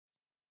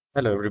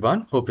Hello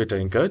everyone, hope you're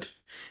doing good.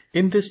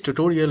 In this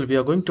tutorial, we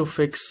are going to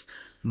fix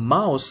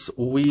mouse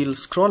wheel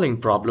scrolling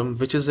problem,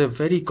 which is a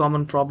very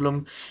common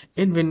problem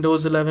in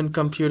Windows 11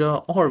 computer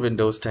or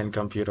Windows 10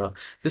 computer.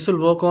 This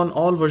will work on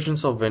all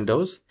versions of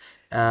Windows,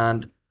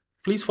 and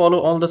please follow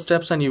all the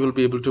steps and you will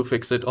be able to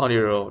fix it on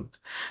your own.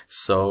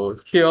 So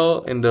here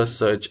in the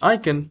search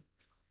icon,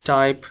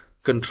 type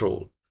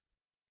control.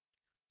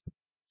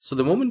 So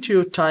the moment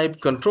you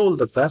type control,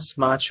 the best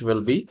match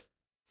will be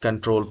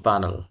control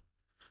panel.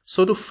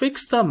 So to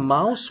fix the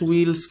mouse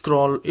wheel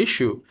scroll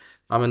issue,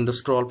 the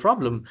scroll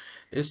problem,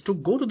 is to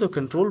go to the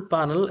control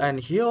panel, and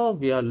here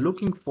we are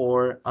looking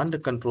for under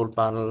control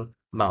panel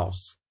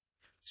mouse.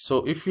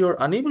 So if you're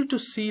unable to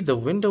see the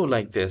window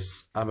like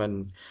this,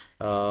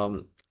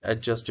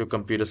 adjust your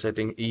computer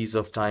setting, ease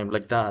of time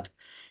like that,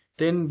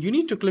 then you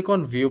need to click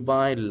on view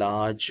by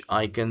large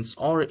icons,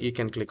 or you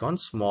can click on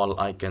small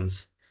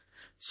icons.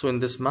 So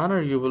in this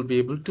manner, you will be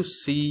able to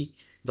see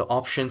the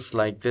options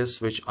like this,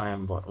 which I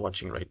am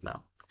watching right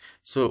now.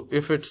 So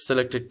if it's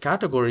selected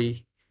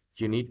category,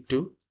 you need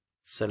to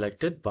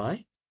select it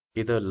by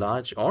either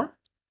large or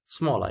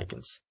small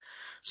icons.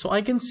 So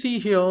I can see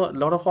here a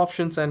lot of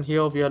options, and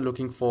here we are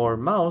looking for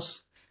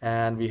mouse,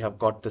 and we have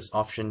got this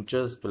option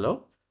just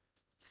below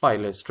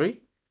file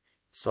history.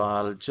 So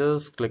I'll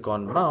just click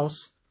on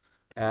mouse,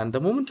 and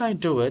the moment I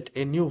do it,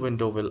 a new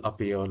window will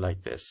appear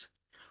like this.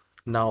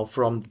 Now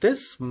from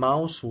this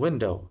mouse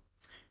window,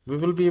 we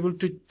will be able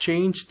to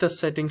change the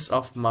settings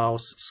of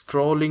mouse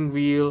scrolling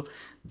wheel,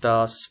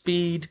 the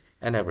speed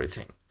and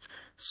everything.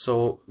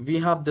 So we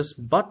have this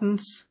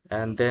buttons,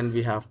 and then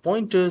we have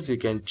pointers. You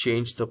can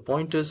change the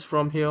pointers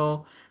from here,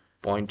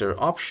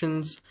 pointer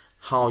options,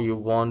 how you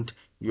want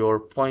your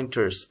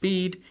pointer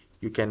speed.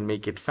 You can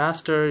make it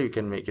faster, you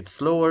can make it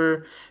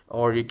slower,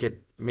 or you can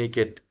make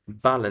it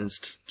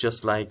balanced,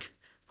 just like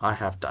I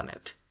have done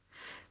it.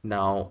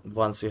 Now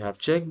once you have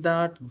checked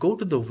that, go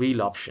to the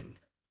wheel option,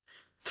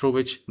 through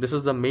which this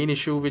is the main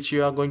issue which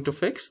you are going to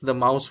fix, the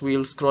mouse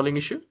wheel scrolling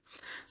issue.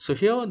 So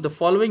here the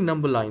following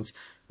number lines,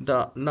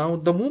 now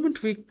the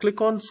moment we click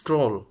on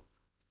scroll,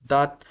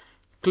 that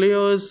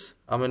clears,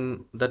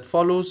 that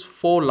follows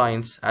 4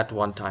 lines at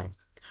one time.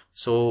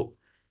 So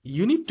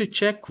you need to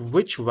check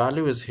which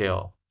value is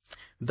here.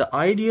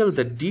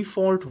 The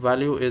default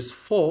value is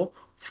 4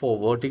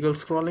 for vertical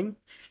scrolling,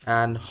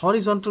 and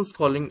horizontal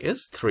scrolling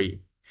is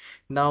 3.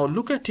 Now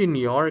look at in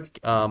your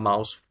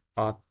mouse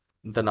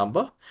the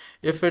number.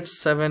 If it's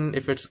 7,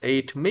 if it's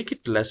 8, make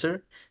it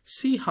lesser.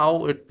 See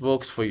how it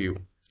works for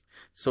you.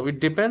 So it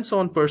depends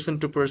on person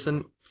to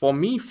person. For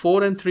me,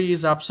 4 and 3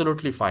 is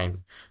absolutely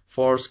fine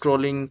for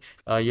scrolling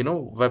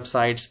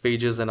websites,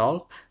 pages and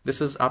all.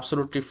 This is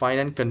absolutely fine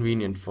and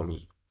convenient for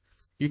me.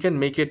 You can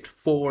make it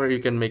 4, you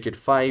can make it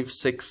 5,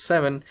 6,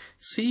 7.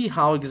 See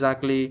how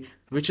exactly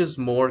which is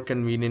more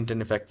convenient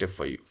and effective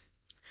for you.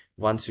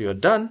 Once you're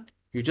done,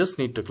 you just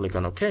need to click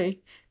on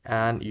OK,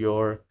 and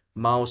your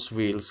mouse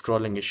wheel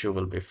scrolling issue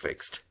will be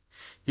fixed.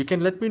 You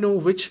can let me know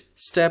which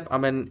step,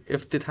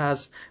 if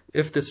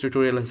this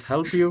tutorial has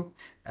helped you,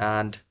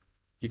 and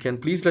you can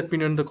please let me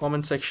know in the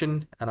comment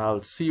section, and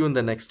I'll see you in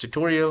the next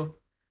tutorial.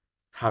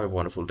 Have a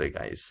wonderful day,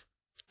 guys.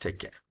 Take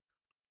care.